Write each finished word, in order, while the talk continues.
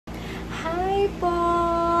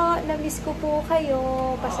miss ko po kayo.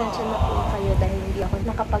 Pasensya na po kayo dahil hindi ako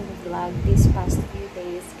nakapag-vlog this past few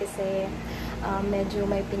days kasi medyo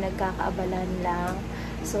may pinagkakaabalan lang.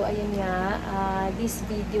 So, ayun nga, this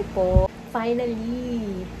video po,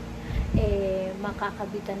 finally,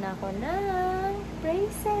 makakabitan ako ng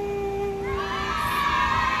braces.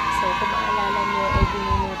 So, kung maalala nyo,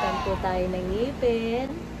 binunutan po tayo ng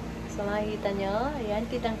ngipin. So, makikita nyo, ayan,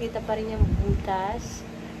 kitang-kita pa rin yung butas.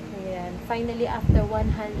 Ayan, finally, after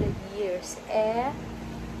 100 years,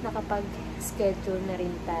 nakapag-schedule na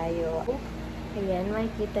rin tayo. Ayan,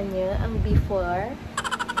 makikita nyo ang before.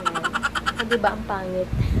 Ayan. O, diba ang pangit?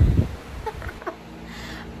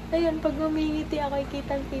 Ayan, pag umingiti ako,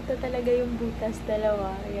 kitang-kita talaga yung butas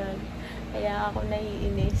dalawa. Ayan. Kaya ako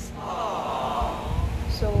naiinis.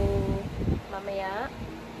 So, mamaya,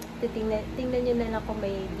 tingnan nyo na lang kung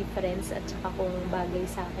may difference at saka kung bagay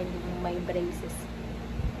sa akin yung may braces.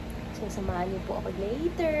 So, samahan niyo po ako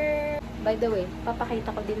later. By the way,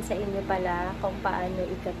 papakita ko din sa inyo pala kung paano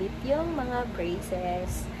ikabit yung mga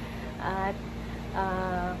braces at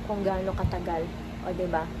kung gaano katagal. O,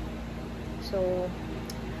 diba? So,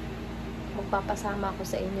 magpapasama ako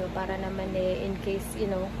sa inyo para naman in case, you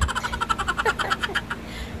know,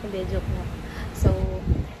 hindi, joke na. So,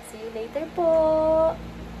 see you later po!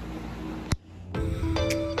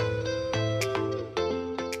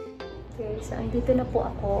 Okay, so andito na po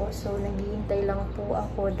ako. So, naghihintay lang po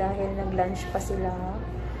ako dahil nag-lunch pa sila.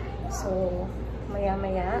 So,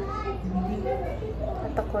 maya-maya.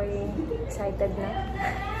 At ako'y excited na.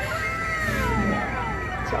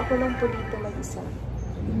 So, ako lang po dito mag-isa.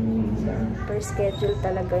 So, per schedule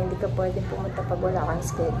talaga. Hindi ka pwede pumunta pag wala kang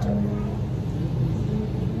schedule.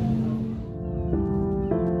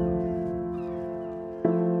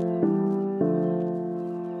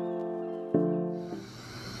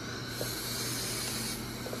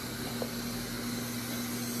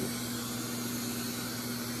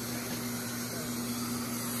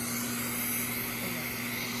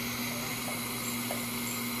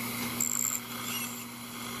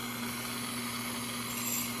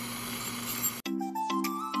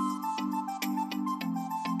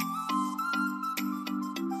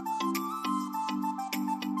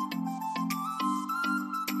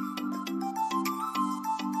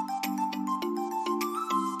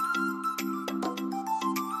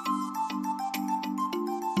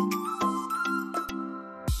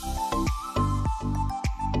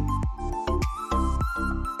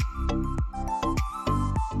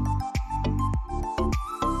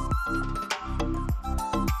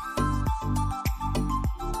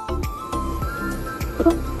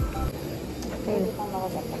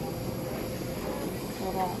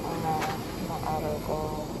 Araw ko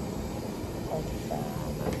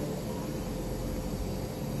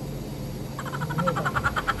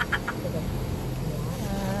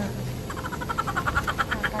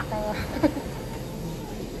nakakatawa.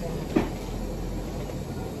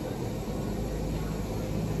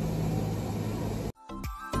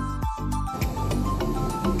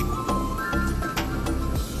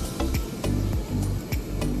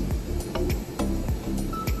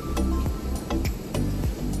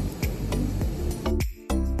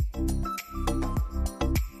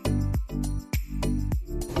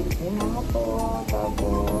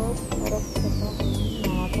 Tapos, harap ko ito.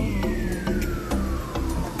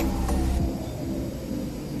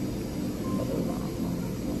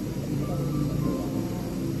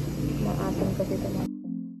 Maasin ko dito na.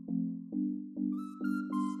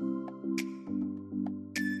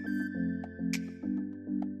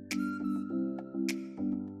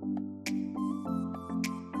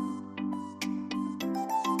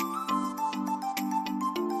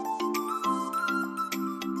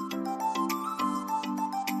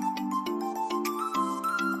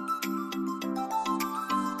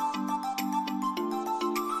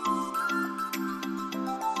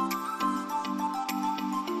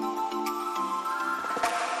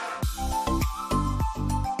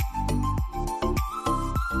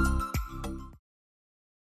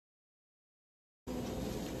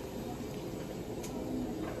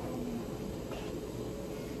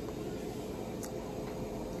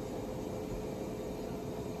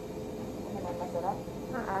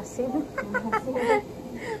 Asin.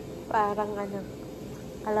 Parang ano,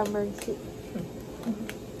 calamansi.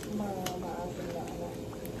 Maasin na ano.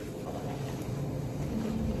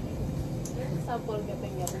 Sapol ka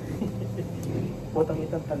tingnan. Potong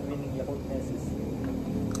itong talwining Yakult Meses.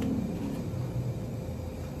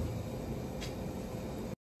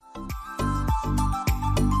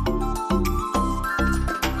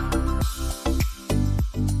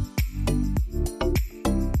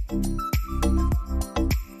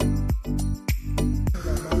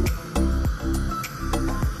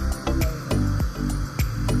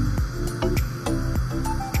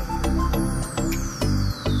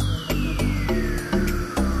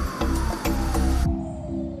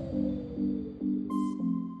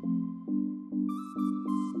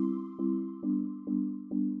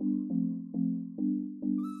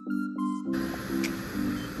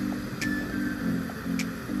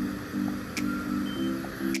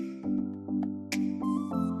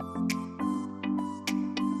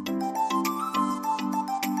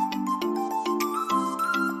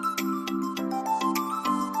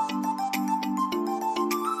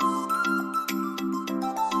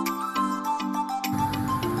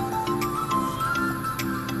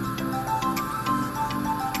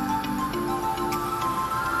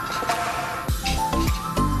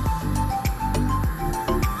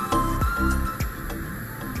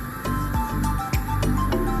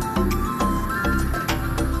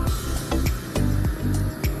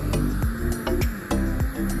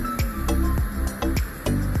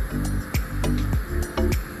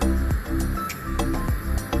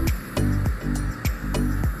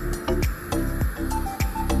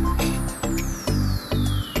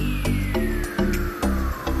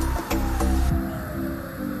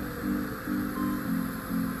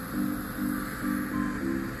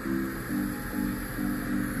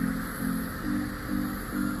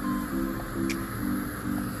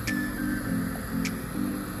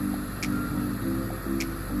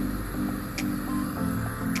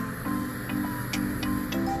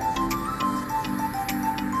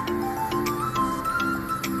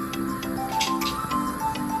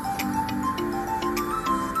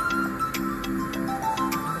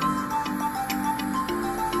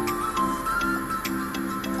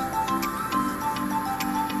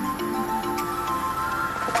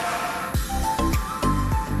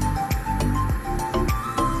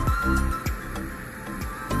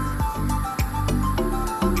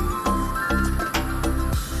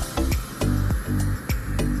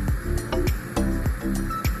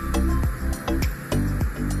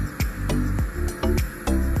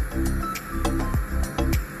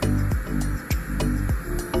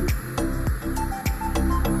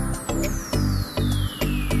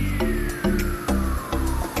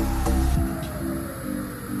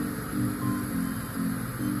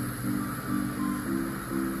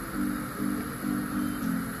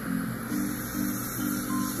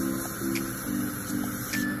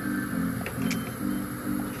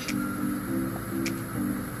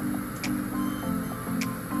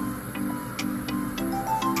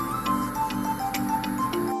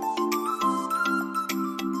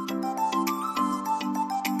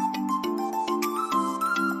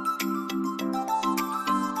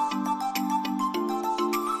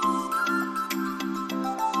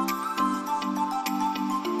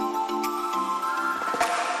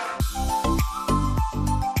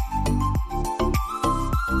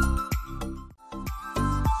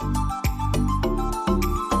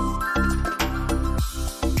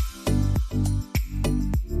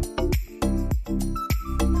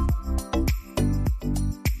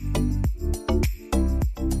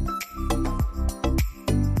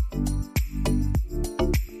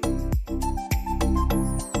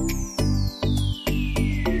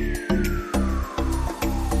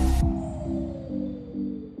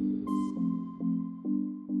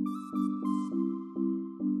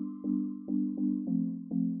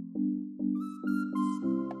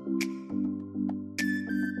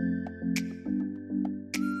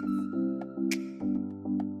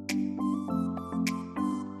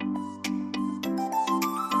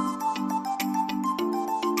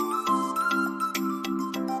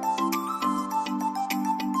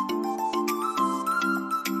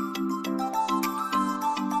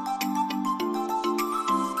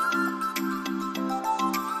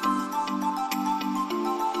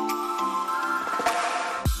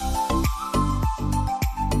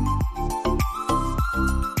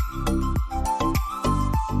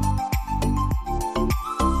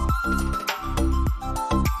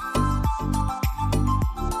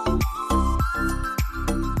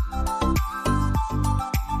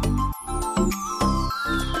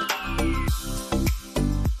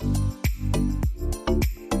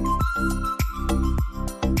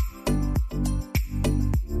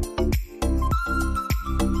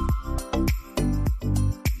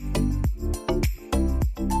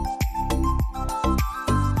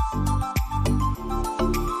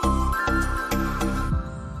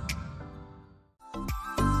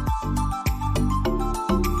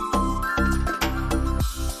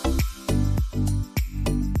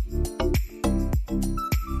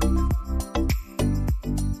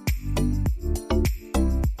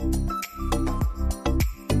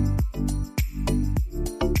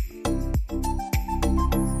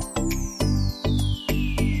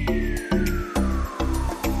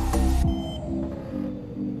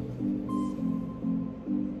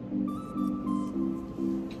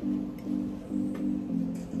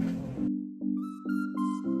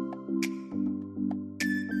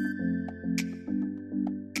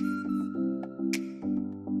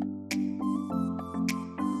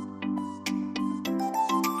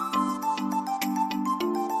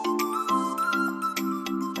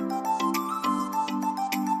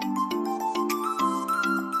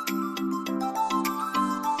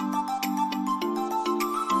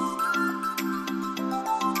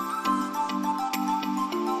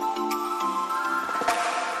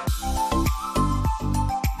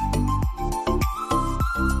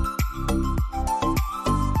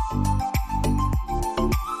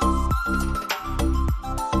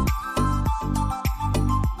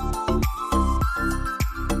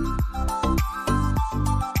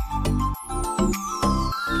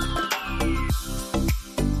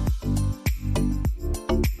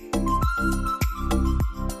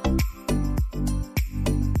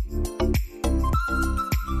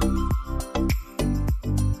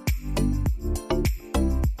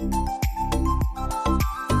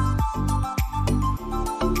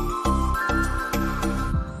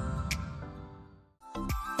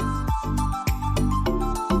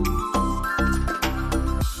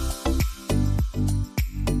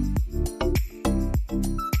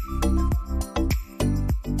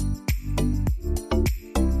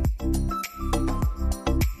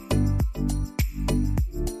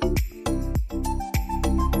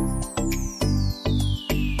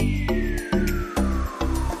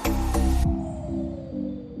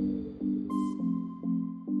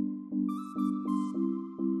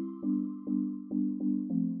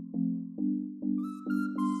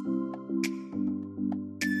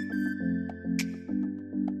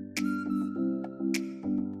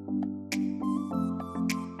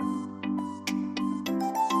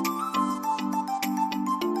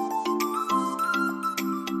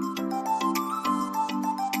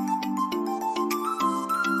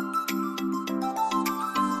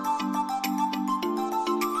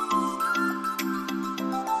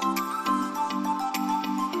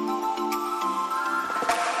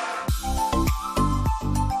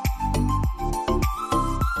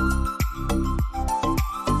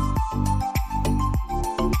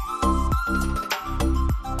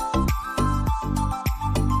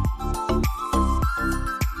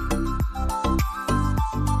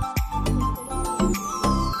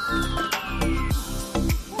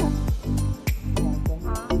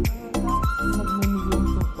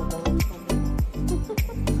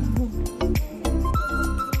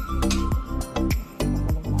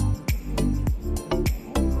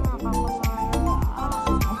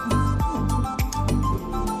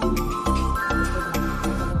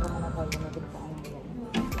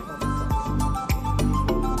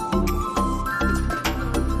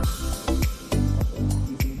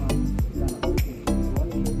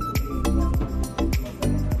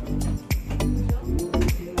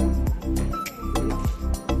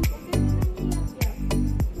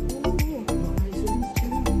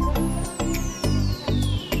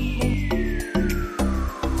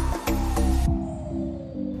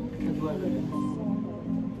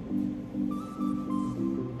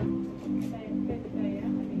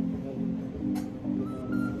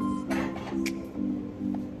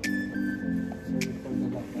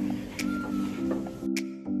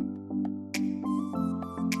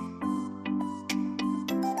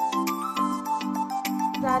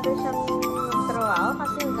 masyado siyang magtrabaho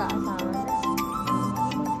kasi nag-aasawa na.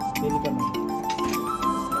 Pili ka mo.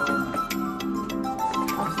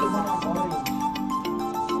 Gusto mo ng orange.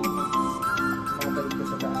 Mabalik ka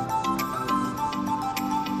sa daan.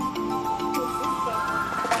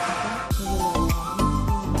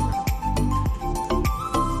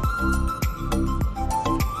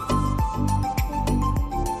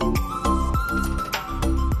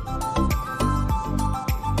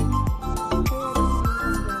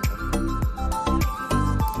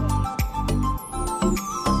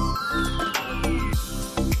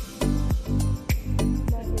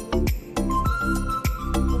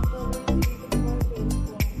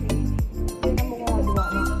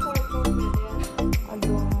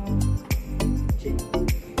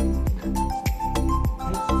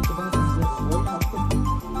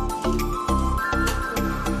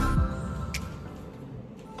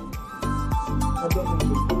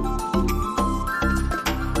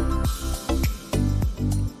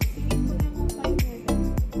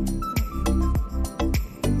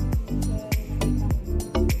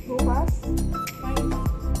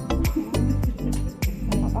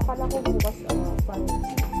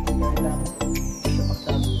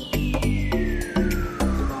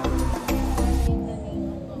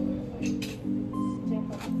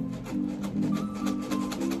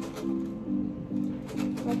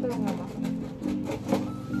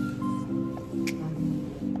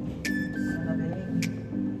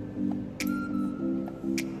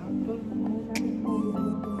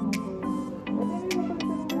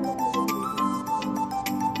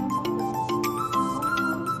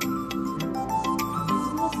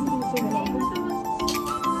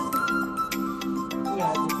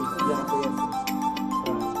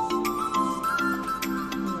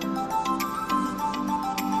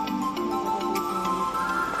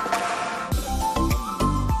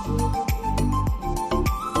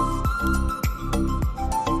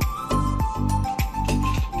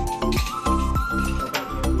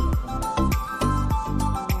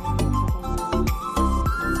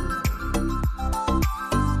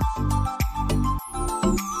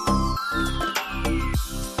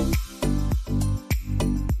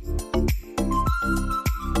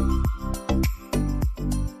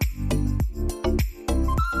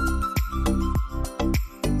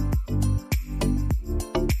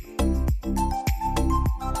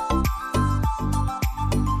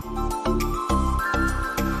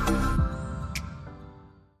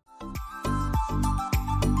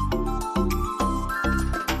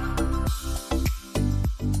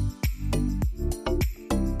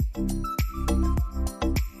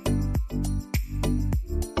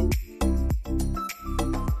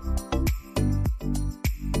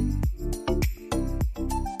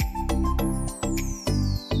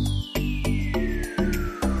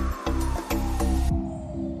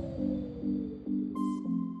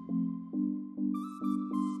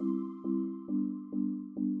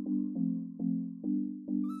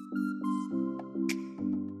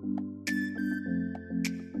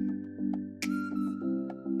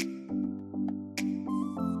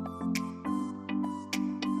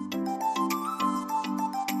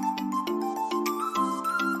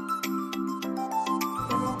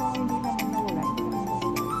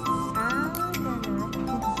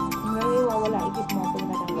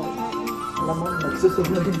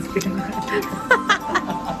 Susunodin ka na.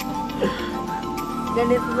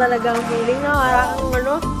 Ganito talaga ang feeling na parang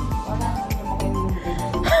ano?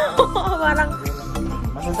 Parang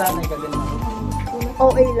masasanay ka din.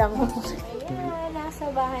 okay lang. Ayan, nasa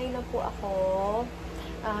bahay na po ako.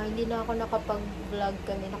 Hindi na ako nakapag-vlog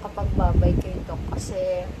kanina, nakapag-babay kayo ito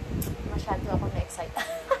kasi masyado ako na-excite.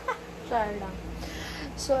 Char lang.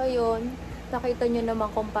 So, ayun. Nakita nyo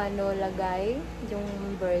naman kung paano lagay yung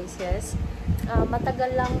braces.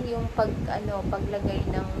 Matagal lang yung paglagay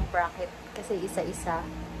ng bracket kasi isa-isa.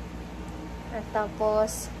 At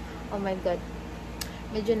tapos, oh my god,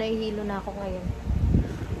 medyo nahihilo na ako ngayon.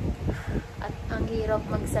 At ang hirap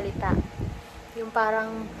magsalita. Yung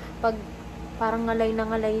parang ngalay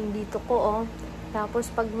na ngalay yung dito ko, oh.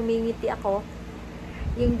 Tapos pag humingiti ako,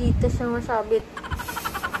 yung dito siya masabit.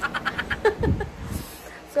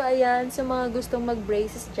 So, ayan, sa mga gustong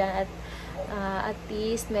mag-braces dyan at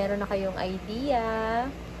least meron na kayong idea.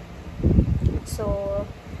 So,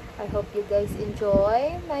 I hope you guys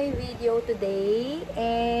enjoy my video today.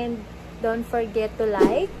 And don't forget to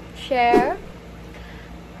like, share,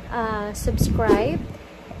 subscribe,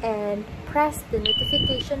 and press the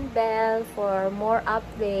notification bell for more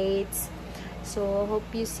updates. So, hope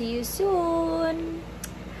you see you soon.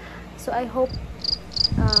 So, I hope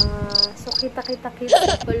kita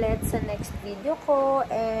ulit sa next video ko.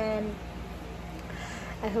 And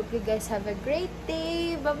I hope you guys have a great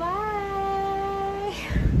day.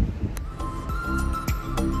 Bye-bye!